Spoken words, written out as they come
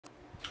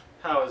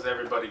How is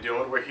everybody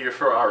doing? We're here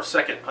for our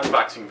second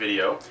unboxing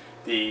video,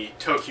 the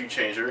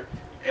ToQchanger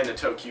and the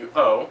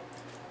ToQ-Oh,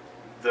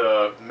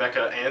 the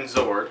Mecha and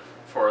Zord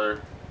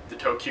for the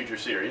ToQger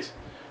series.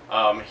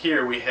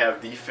 Here we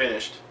have the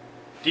finished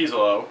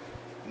Diesel-Oh,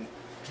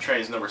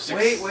 trains number 6,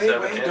 Wait,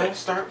 7, and don't 8.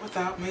 start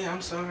without me.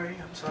 I'm sorry.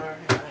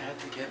 I had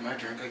to get my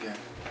drink again.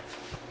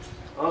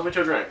 Oh, what's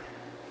your drink?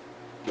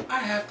 I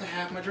have to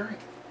have my drink.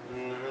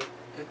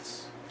 Mm-hmm.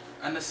 It's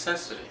a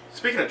necessity.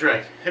 Speaking of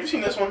drink, have you seen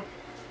this one?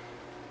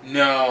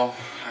 No,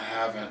 I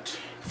haven't.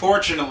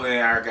 Fortunately,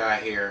 our guy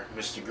here,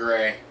 Mr.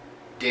 Gray,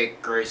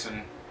 Dick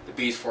Grayson, the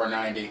Beast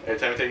 490.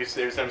 Every time you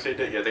say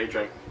Dick, yeah, take a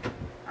drink.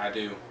 I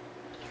do.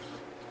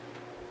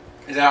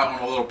 Is out on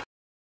a little.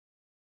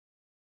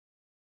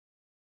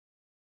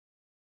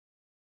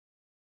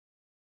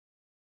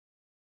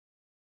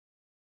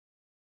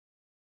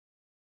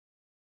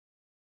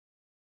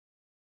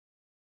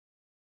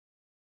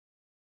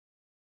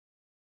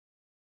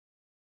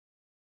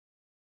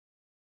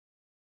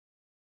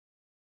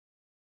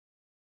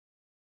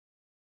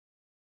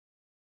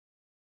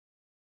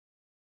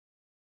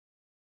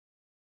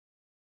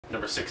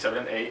 Number 6, 7,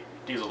 and 8,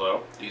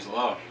 Diesel-Oh.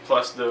 Diesel-Oh.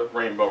 Plus the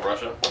Rainbow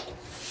Ressha.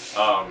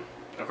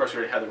 Of course, we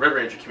already had the Red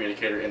Ranger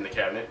communicator in the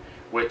cabinet,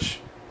 which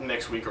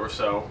next week or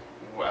so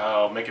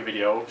I'll make a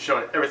video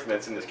showing everything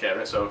that's in this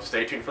cabinet, so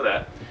stay tuned for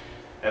that.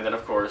 And then,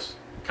 of course,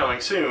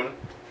 coming soon,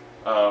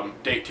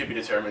 date to be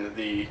determined,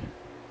 the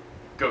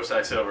Ghost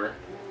Eye Silver,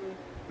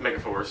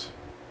 Megaforce,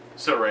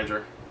 Silver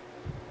Ranger,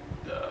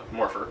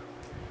 Morpher.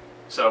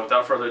 So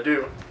without further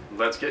ado,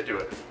 let's get to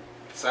it.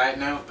 Side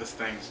note, this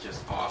thing's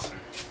just awesome.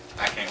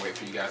 I can't wait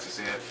for you guys to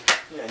see it.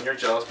 Yeah, and you're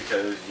jealous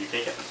because you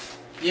can't get them.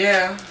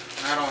 Yeah,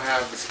 I don't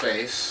have the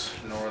space,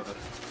 nor the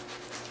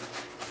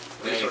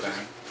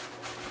anything.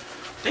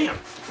 Damn,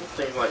 this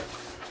thing's like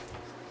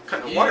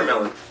cutting a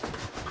watermelon.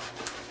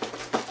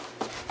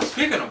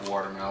 Speaking of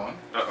watermelon,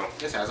 Uh-oh.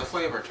 this has a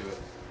flavor to it.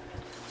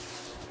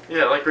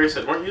 Yeah, like Ray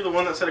said, weren't you the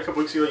one that said a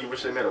couple weeks ago you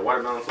wish they made a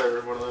watermelon flavor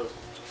one of those?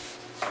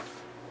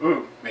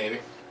 Ooh. Maybe.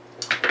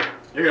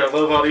 You're gonna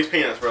love all these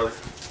peanuts, brother.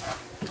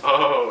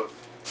 Oh.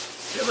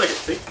 Feels like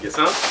it. Get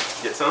some.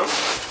 Get some.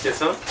 Get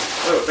some.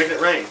 Oh, making it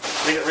rain.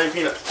 Making it rain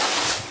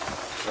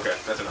peanuts. Okay,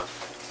 that's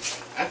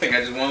enough. I think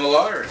I just won the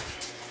lottery.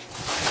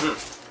 That's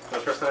the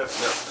first time.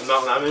 No,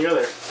 I'm not gonna go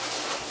there.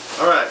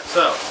 Alright,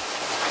 so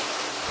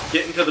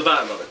getting to the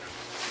bottom of it.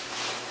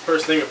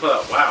 First thing we pull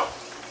out. Wow.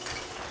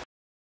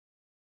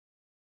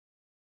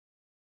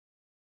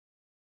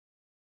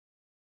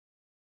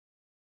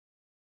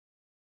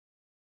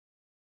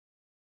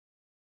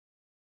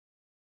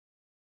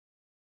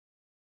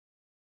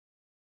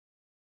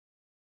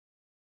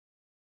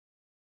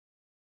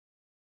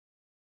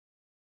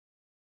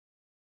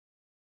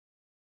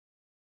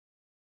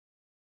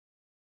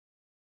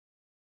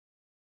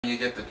 You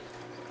get the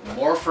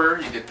Morpher,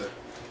 you get the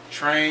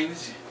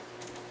trains.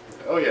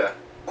 Oh yeah.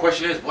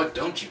 Question is, what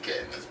don't you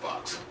get in this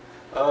box?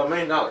 $1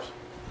 million.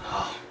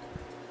 Oh.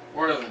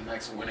 What are the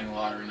next winning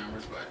lottery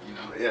numbers? But you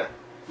know, Yeah.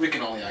 we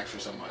can only ask for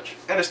so much.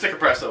 And a sticker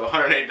price of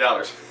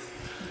 $180.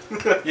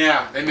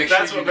 Yeah, they make sure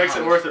That's you what know makes how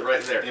it much, worth it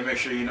right there. They make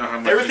sure you know how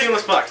much. Everything in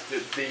this box,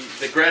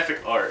 the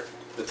graphic art,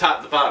 the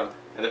top, the bottom,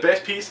 and the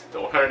best piece, the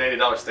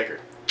 $180 sticker.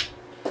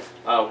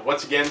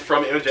 Once again,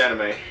 from Image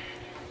Anime.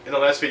 In the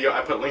last video,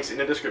 I put links in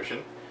the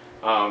description,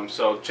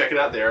 so check it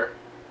out there.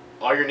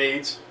 All your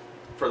needs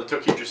for the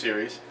ToQger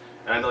series.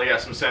 And I know they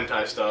got some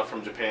Sentai stuff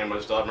from Japan,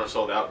 but still haven't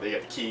sold out. They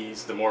got the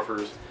keys, the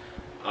morphers.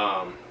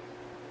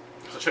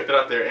 So check that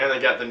out there. And they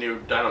got the new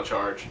Dino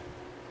Charge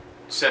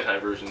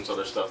Sentai versions, so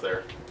there's stuff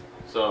there.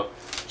 So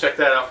check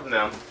that out from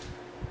them.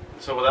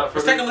 So without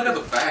further Let's take a look at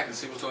the back and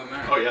see what's on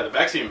there. Oh yeah, the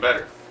back's even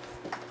better.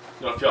 I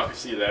don't know if y'all can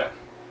see that.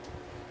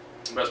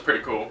 But it's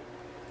pretty cool.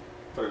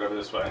 Put it over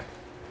this way.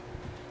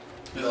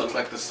 It looks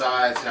like the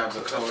sides have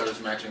the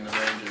colors matching the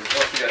Rangers. What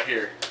else we got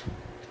here?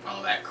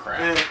 All that crap.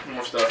 And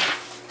more stuff.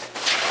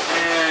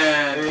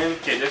 And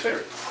KJ's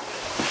favorite.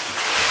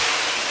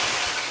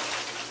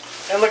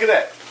 And look at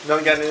that.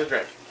 Nothing got any to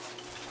drink.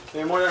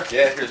 Any more there?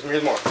 Yeah, here's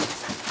more.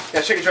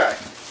 Yeah, chicken try.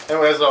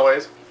 Anyway, as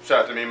always,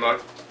 shout out to me,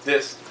 mug.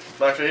 This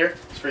box right here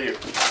is for you.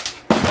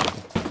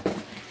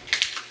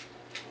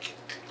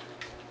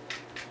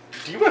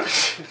 Do you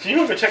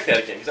want to check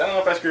that again? Because I don't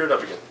know if I screwed it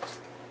up again.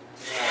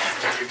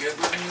 yeah, you're good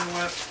with me or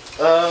what?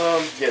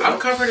 Yeah. I'm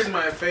covered in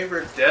my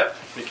favorite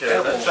depth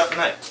because that's shot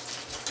tonight.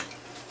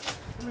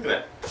 Look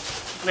at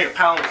that. Make a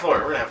pile on the floor.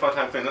 We're gonna have a fun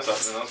time cleaning this up.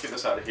 And let's get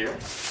this out of here.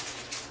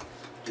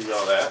 Do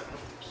all that.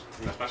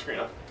 Mess my screen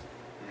up.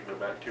 Let me go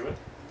back to it.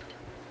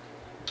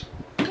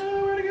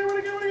 Where'd it go?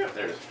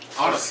 There it is.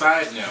 On a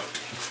side note,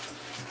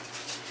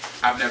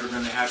 I've never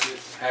been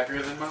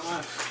happier than my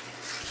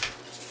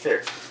life.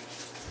 Here.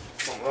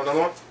 Want another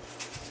one?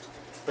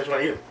 Which one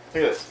are you?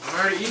 Look at this. I've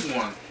already eaten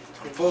one.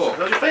 I'm full.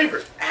 What's your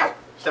favorite? Ow!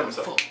 Stab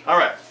myself. Full.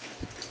 Alright.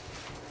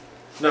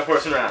 Enough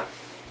horsing around.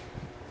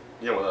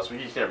 You know what else? We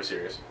can never be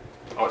serious.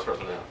 Always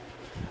horsing around.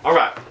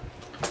 Alright.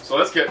 So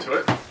let's get to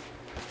it.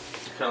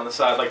 Cut on the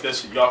side like this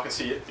so y'all can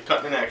see it. The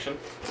cutting in action.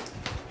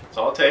 That's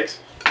all it takes.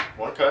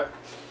 One cut.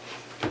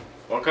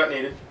 One cut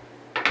needed.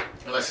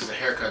 Unless it's a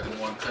haircut, then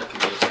one cut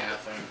could be a bad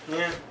thing.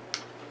 Yeah.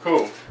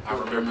 Cool. I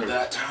remember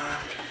that time.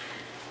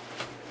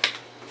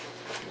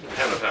 I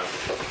have no time.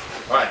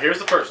 Alright, here's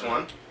the first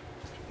one.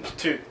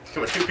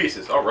 Come with 2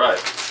 pieces. Alright.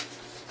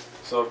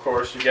 So, of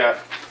course, you got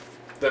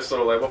this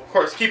little label. Of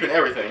course, keeping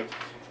everything.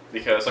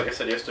 Because, like I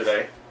said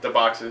yesterday, the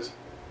boxes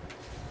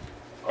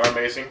are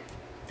amazing.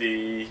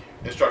 The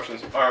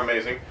instructions are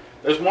amazing.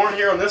 There's more in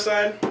here on this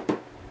side,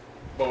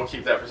 but we'll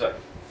keep that for a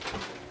second.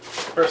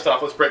 First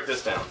off, let's break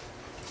this down.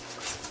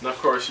 And, of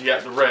course, you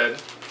got the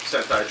red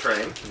Sentai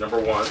train, number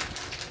 1.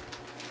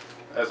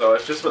 As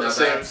always, just about the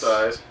same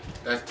size.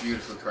 That's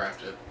beautifully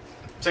crafted.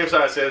 Same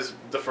size as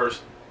the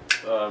first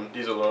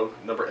diesel load,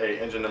 number 8,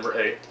 engine number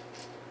 8.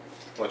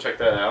 Want to check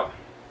that out.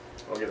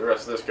 We'll get the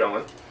rest of this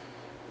going.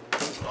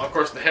 Of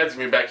course, the head's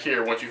going to be back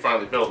here once you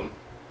finally build them.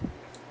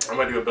 I'm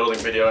going to do a building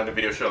video and a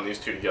video showing these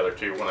 2 together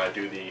too when I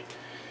do the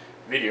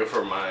video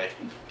for my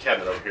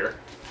cabinet over here.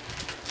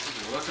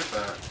 Look at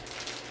that.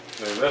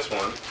 And then this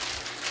one,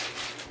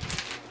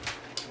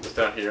 this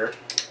down here,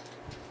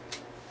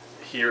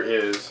 here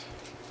is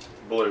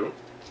blue,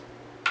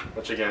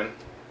 which again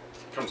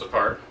comes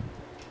apart.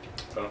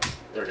 So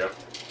there we go.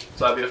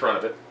 So that'll be the front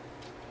of it.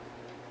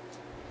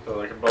 So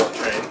like a bullet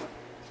train.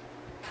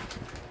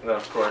 And then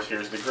of course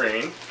here's the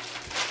green.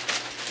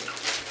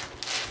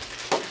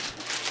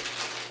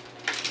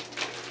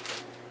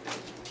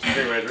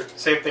 Green Ranger.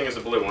 Same thing as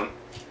the blue one.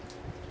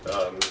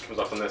 Comes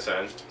off on this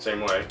end,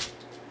 same way.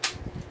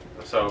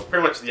 So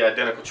pretty much the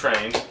identical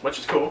trains, which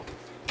is cool.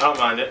 I don't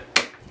mind it.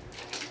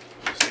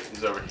 Stick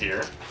these over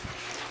here.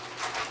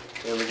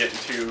 Then we get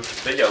into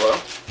the yellow.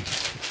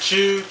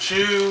 Choo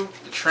choo.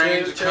 The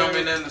trains are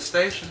coming in the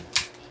station.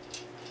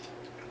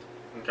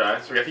 Okay,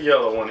 so we got the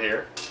yellow one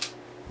here.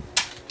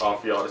 All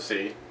for y'all to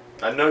see.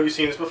 I know you've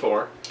seen this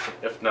before.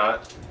 If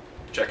not,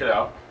 check it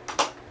out.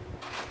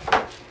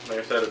 Like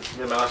I said, to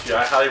be honest with you,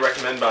 I highly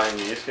recommend buying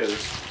these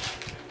because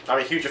I'm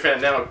a huger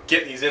fan now of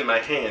getting these in my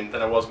hand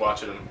than I was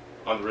watching them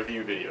on the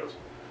review videos.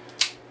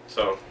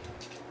 So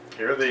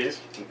here are these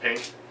in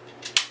pink.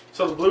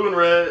 So the blue and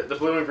red, the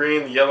blue and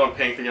green, the yellow and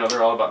pink, you know,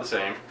 they're all about the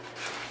same.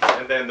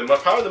 And then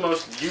probably the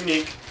most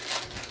unique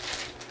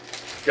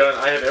gun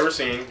I have ever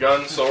seen,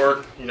 gun,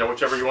 sword, you know,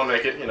 whichever you want to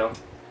make it, you know,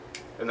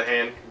 in the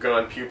hand,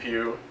 gun, pew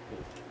pew,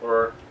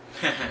 or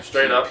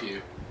straight pew, up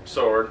pew.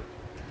 Sword.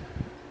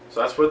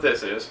 So that's what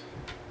this is.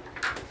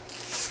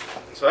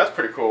 So that's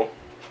pretty cool.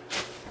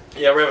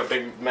 Yeah, we have a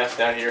big mess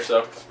down here,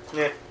 so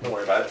yeah, don't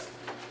worry about it.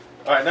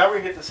 Alright, now we're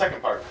going to get to the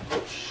second part.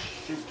 Oh,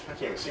 shoot, I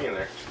can't even see in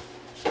there.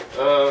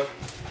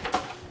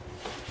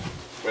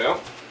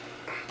 Well,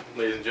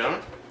 ladies and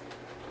gentlemen.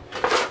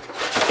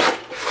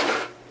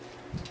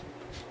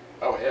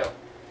 Oh, yeah.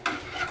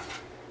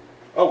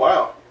 Oh,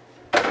 wow.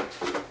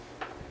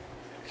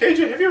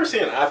 KJ, have you ever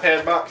seen an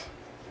iPad box?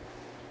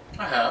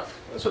 I have.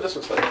 That's what this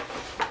looks like.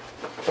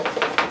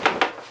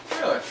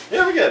 Really?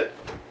 Yeah, we get it.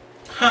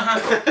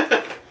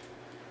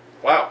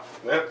 Wow,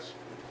 that's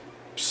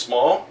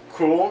small,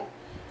 cool,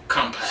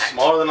 compact,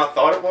 smaller than I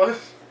thought it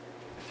was.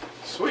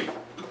 Sweet.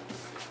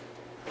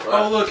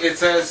 Oh look, it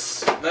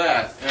says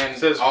that,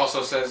 and it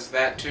also says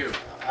that too.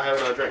 I have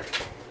another drink.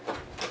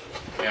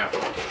 Yeah.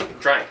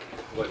 Drink,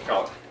 what you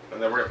call it.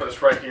 And then we're gonna put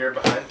this right here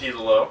behind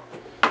diesel low,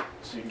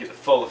 so you can get the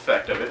full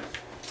effect of it.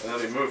 And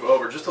then we move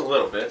over just a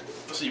little bit,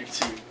 so you can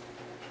see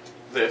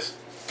this.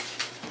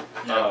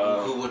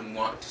 Yeah, who wouldn't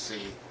want to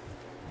see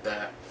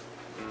that?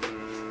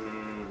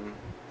 Good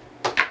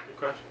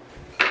question.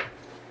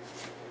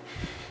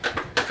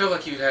 I feel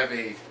like you'd have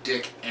a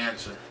dick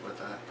answer with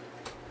that.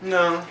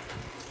 No,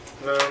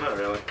 not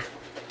really.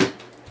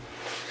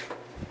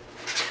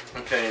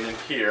 Okay, and in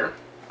here,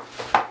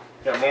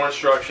 got more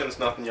instructions,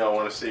 nothing y'all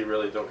want to see,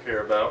 really don't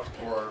care about.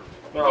 Or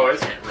always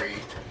can't read.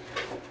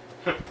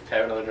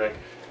 Have another drink.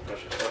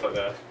 Stuff like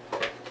that.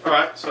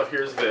 Alright, so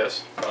here's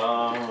this.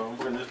 We're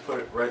going to just put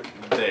it right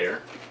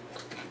there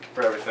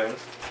for everything.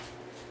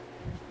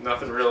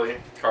 Nothing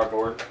really.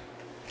 Cardboard.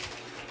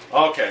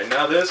 Okay,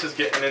 now this is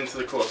getting into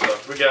the cool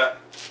stuff. We got,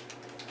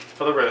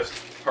 for the wrist,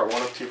 part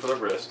 1 of 2 for the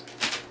wrist.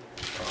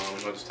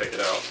 I'll just take it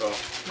out, so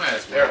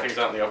everything's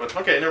out in the open.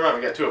 Okay, never mind,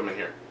 we got 2 of them in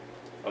here.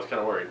 I was kind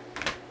of worried.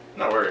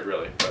 Not worried,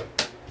 really, but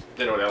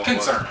didn't know what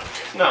else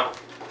was. No.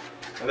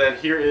 And then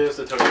here is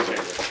the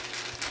ToQchanger.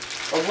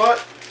 A lot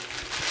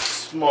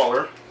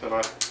smaller than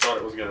I thought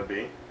it was going to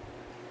be.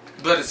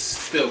 But it's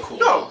still cool.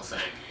 No. All the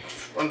same.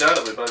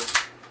 Undoubtedly, but I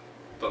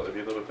thought it'd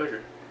be a little bit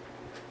bigger.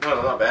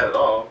 No, not bad at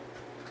all.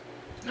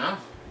 No?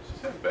 Does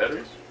it have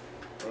batteries?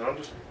 Or I'm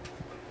just,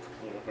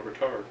 a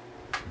retard.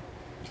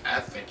 I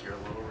think you're a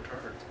little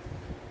retarded.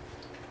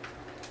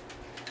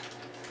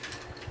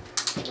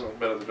 Oh,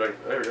 better than drink.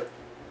 There we go.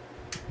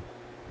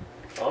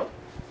 On?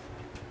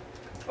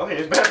 I think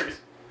it's batteries.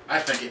 I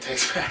think it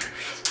takes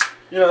batteries.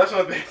 That's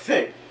not a bad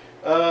thing.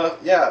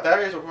 Yeah,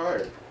 batteries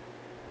required.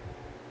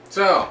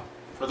 So,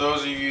 for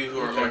those of you who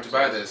are going to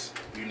buy this,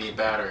 you need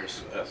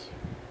batteries. Yes.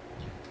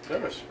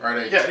 Batteries. Are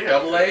they yeah.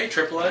 AA,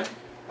 AAA?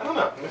 I don't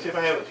know. Let me see if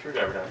I have a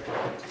screwdriver down here.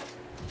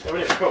 Yeah, we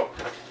do. Cool.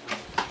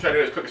 try to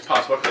do it as quick as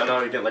possible because I know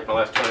you didn't like my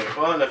last 20.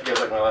 Well, I don't know if you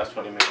guys like my last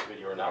 20-minute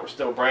video or not. We're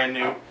still brand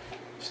new,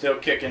 still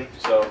kicking,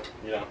 so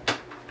you know.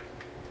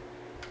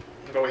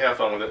 But we have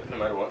fun with it, no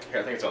matter what.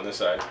 Here, I think it's on this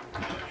side.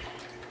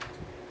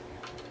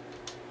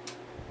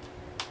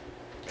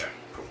 Yeah,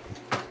 cool.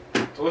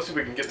 So let's see if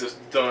we can get this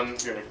done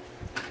in a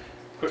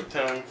quick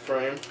time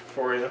frame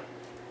for you.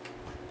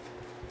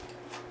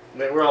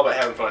 We're all about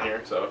having fun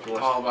here, so if you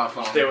want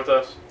to stay with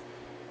us.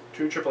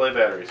 2 AAA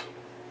batteries.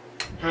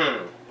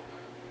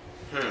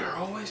 They're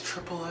always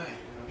AAA.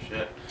 Oh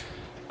shit.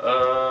 And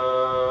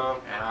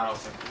I don't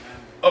think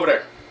over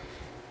there.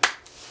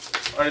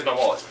 Underneath my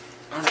wallet.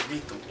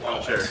 Underneath the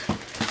wallet. Sure.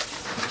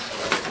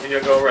 You're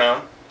gonna go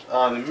around.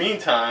 In the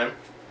meantime,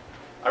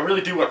 I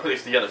really do want to put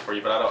these together for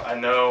you, but I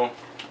know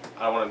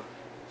I want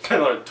to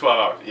spend another 12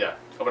 hours. Yeah.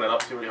 Open it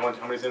up. See how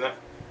many's in that.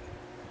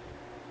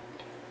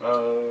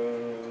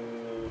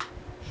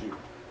 Shoot.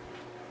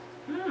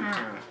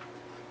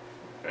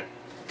 Okay.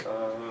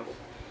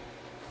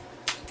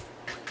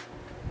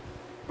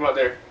 Go out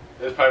there.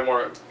 There's probably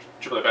more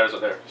AAA batteries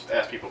out there. Just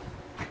ask people.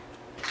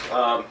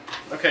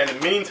 Okay, in the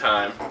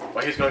meantime,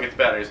 while he's going to get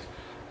the batteries,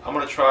 I'm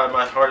going to try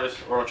my hardest,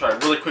 or I'm going to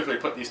try really quickly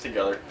to put these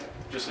together,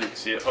 just so you can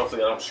see it.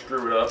 Hopefully I don't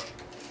screw it up.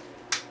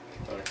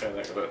 Okay,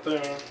 that goes right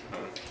there.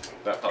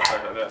 That pops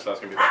back like that, so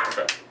that's going to be that.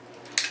 Okay.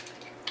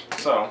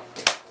 So,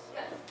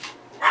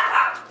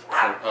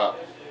 pop.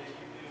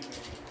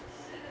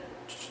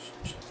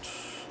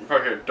 You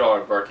probably hear a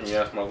dog barking. Yeah,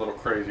 that's my little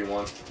crazy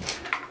one.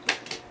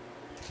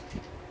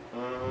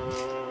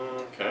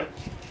 Okay.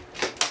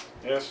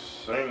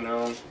 Yes, I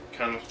know I'm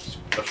kind of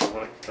special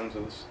when it comes to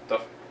this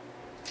stuff.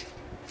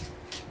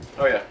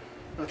 Oh yeah.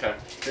 Okay.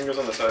 Fingers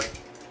on the side.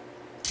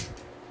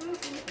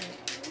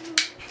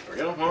 There we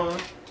go.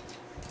 1.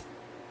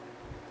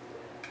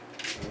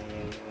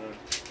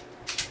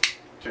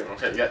 2.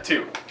 Okay, you got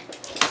 2.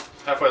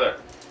 Halfway there.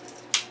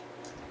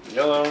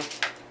 Yellow.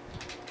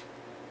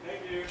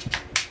 Thank you.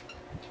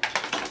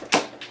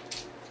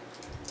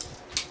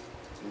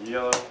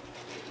 Yellow.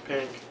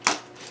 Pink.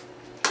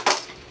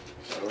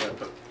 So we're going to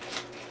put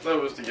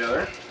those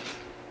together.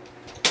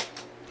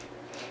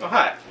 Oh,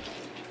 hi.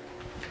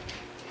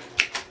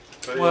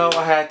 Well,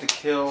 I had to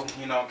kill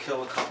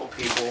a couple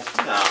people.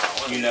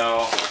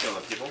 No.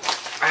 Killing people.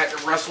 I had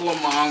to wrestle a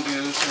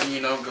mongoose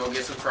and, go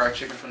get some fried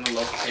chicken from the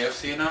local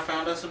KFC, and I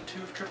found us some 2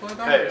 AAA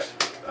batteries.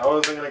 Hey, I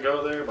wasn't going to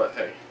go there, but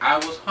hey. I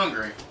was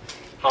hungry.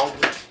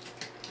 Hungry?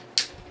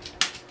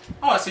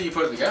 Oh, I see you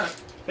put it together.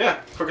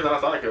 Yeah, quicker than I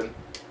thought I could.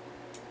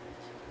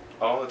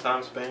 All the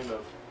time span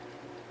of...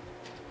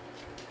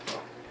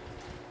 Oh.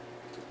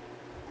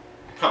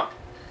 Huh.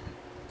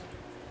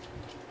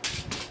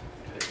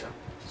 There you go.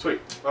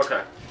 Sweet.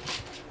 Okay.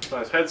 So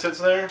his head sits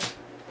there.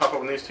 Pop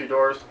open these 2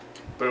 doors.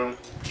 Boom.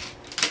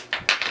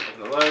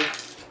 Open the leg.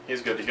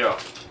 He's good to go.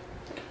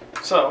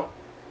 So,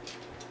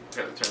 I've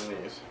got to turn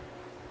these.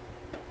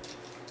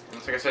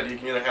 And like I said, you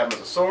can either have them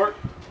as a sword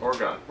or a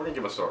gun. We're going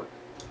to give them a sword.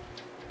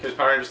 Because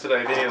Power Rangers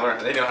today, they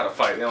know how to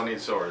fight. They don't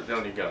need swords. They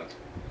don't need guns.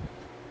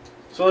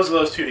 So let's do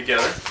those 2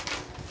 together.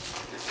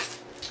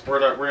 We're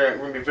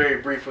going to be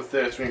very brief with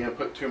this. We ain't going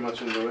to put too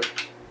much into it.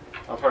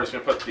 I'm probably just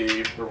going to put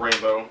the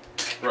rainbow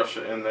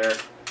Ressha in there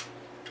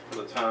for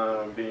the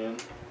time being.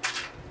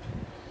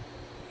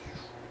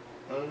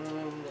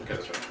 Okay,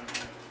 that's right.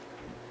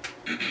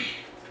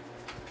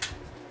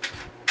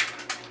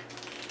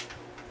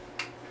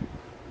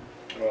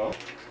 Well,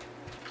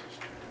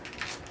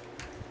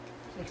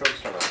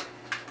 let's turn on.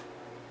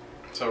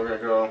 So we're going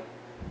to go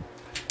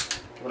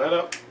open that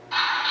up.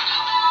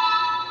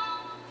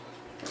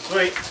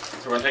 Sweet.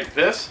 So we're going to take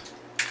this,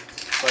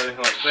 slide it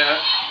like that.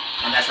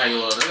 And that's how you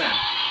load it in.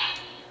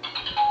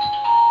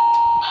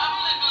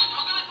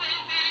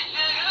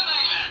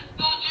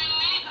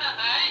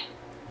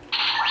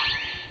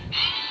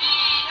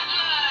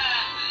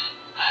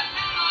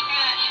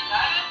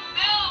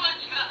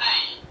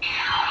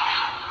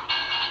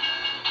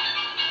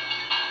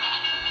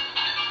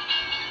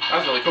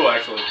 That's really cool,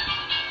 actually.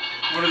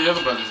 What do the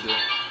other buttons do?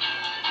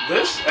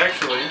 This,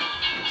 actually,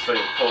 let's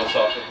see, pull this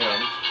off of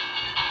him.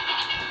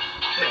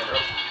 There you go.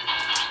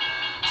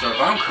 So if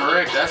I'm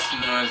correct, that's the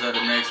noise that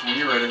it makes when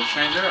you're ready to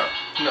change out.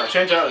 No,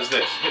 change out is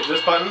this. Hit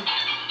this button.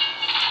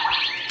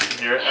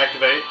 Here,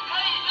 activate.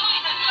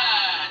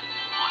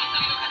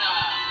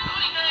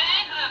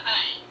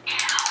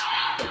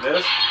 Hit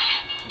this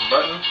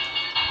button.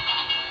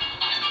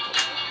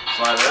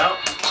 Slide it out.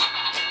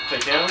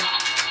 Take him.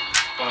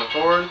 Going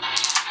forward.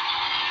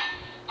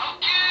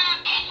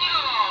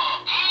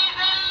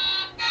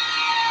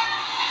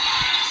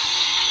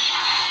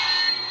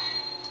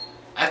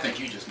 I think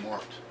you just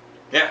morphed.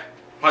 Yeah,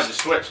 I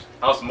just switched.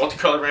 I was the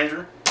multicolored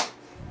ranger.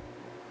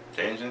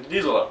 Changed into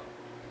Diesel up.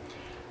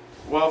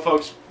 Well,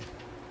 folks,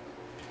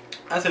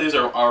 I say these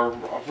are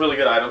really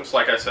good items.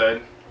 Like I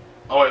said,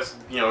 always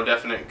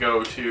definite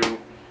go to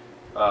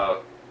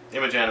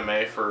Image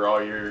Anime for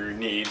all your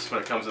needs when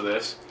it comes to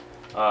this.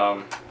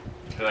 And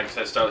like I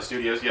said, started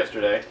studios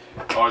yesterday.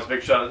 Always a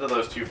big shout out to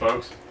those 2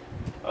 folks.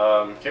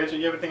 KJ,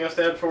 you have anything else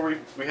to add before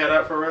we head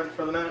out for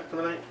the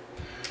night?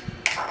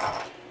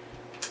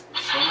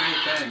 So many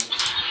things.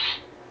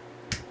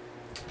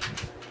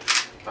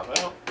 Pop it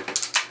out.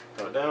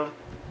 Throw it down.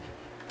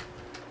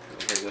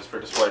 Okay, just for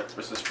display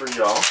purposes for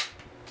y'all.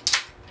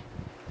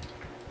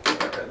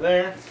 Right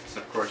there. And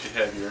of course, you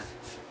have your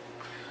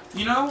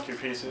two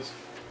pieces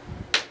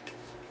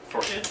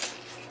for it.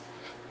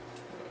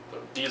 The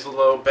diesel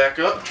load back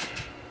up.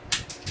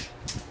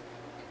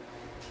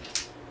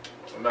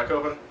 Open back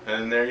open.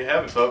 And there you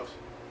have it, folks.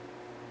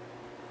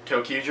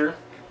 ToQger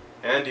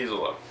and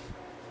Diesel-O.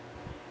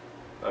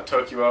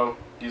 ToQ-Oh,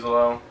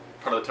 Diesel-O,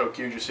 part of the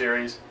ToQger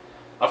series.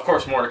 Of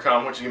course, more to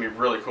come, which is going to be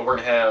really cool. We're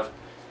going to have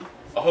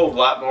a whole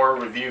lot more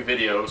review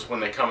videos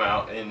when they come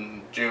out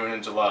in June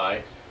and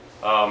July.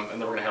 And then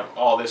we're going to have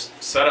all this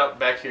set up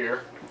back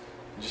here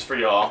just for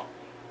y'all.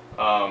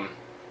 Like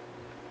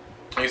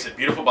I said,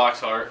 beautiful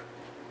box art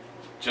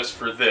just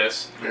for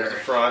this. Here's the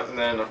front, and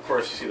then of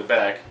course you see the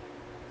back.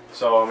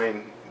 So, I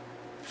mean,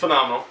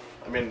 phenomenal.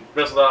 I mean,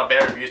 there's a lot of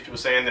bad reviews, people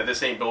saying that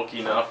this ain't bulky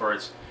enough, or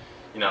it's,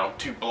 you know,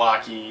 too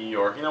blocky,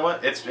 or, you know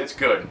what, it's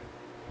good.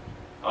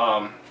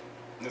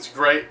 It's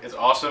great, it's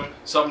awesome,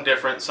 something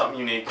different, something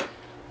unique.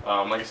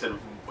 Like I said,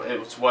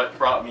 it's what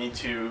brought me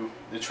to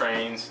the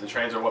trains. The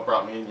trains are what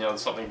brought me, you know,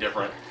 something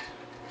different.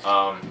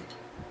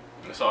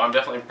 So I'm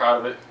definitely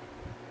proud of it.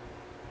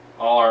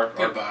 All our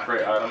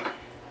great items.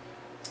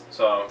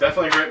 So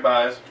definitely great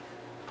buys.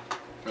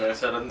 Like I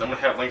said, I'm going to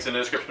have links in the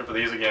description for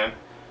these again.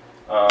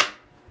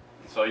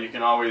 So you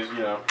can always, you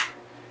know,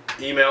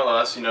 email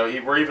us. You know,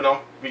 we're even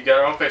on. We got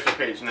our own Facebook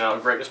page now,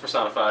 Greatness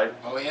Personified.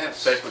 Oh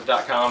yes.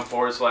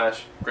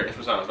 Facebook.com/Greatness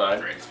Personified.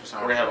 Greatness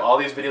Personified. We're gonna have all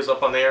these videos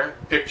up on there,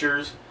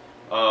 pictures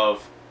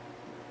of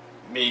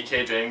me,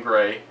 KJ, and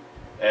Gray,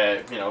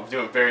 you know,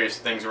 doing various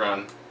things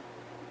around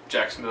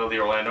Jacksonville, the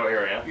Orlando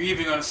area. You're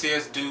even gonna see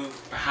us do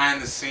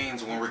behind the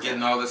scenes when we're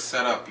getting all this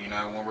set up. You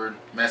know, when we're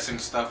messing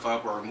stuff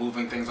up or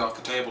moving things off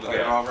the table to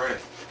get it all ready.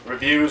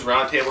 Reviews,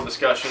 roundtable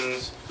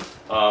discussions.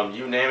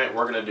 You name it,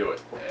 we're going to do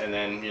it. And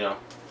then, you know,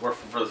 we're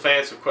for the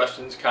fans with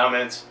questions,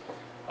 comments,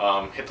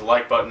 hit the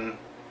like button,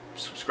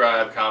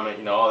 subscribe, comment,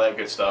 you know, all that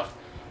good stuff.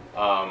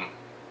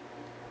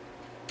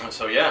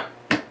 So, yeah.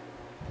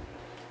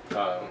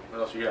 What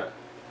else you got?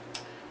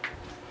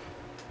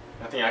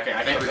 I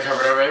think we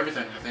covered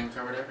everything. I think we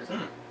covered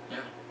everything.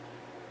 Yeah.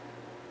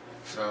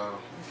 So,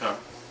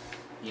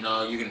 you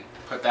know, you can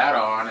put that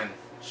on and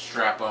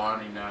strap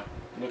on, you know.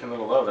 Looking a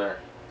little low there.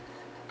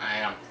 I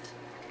am.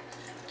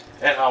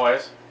 And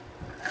always,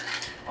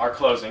 our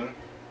closing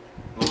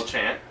little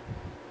chant.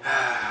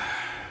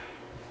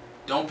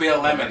 Don't be a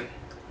lemon,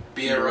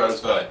 be a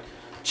rosebud.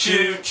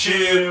 Choo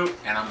choo,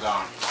 and I'm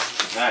gone.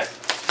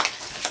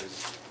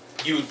 Nice.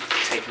 You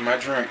taking my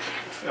drink.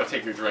 I'll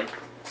take your drink.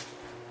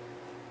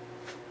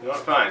 You know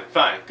what? Fine,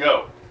 fine.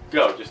 Go.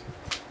 Go. Just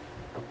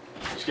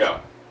go.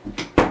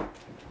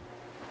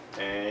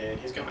 And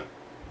he's coming.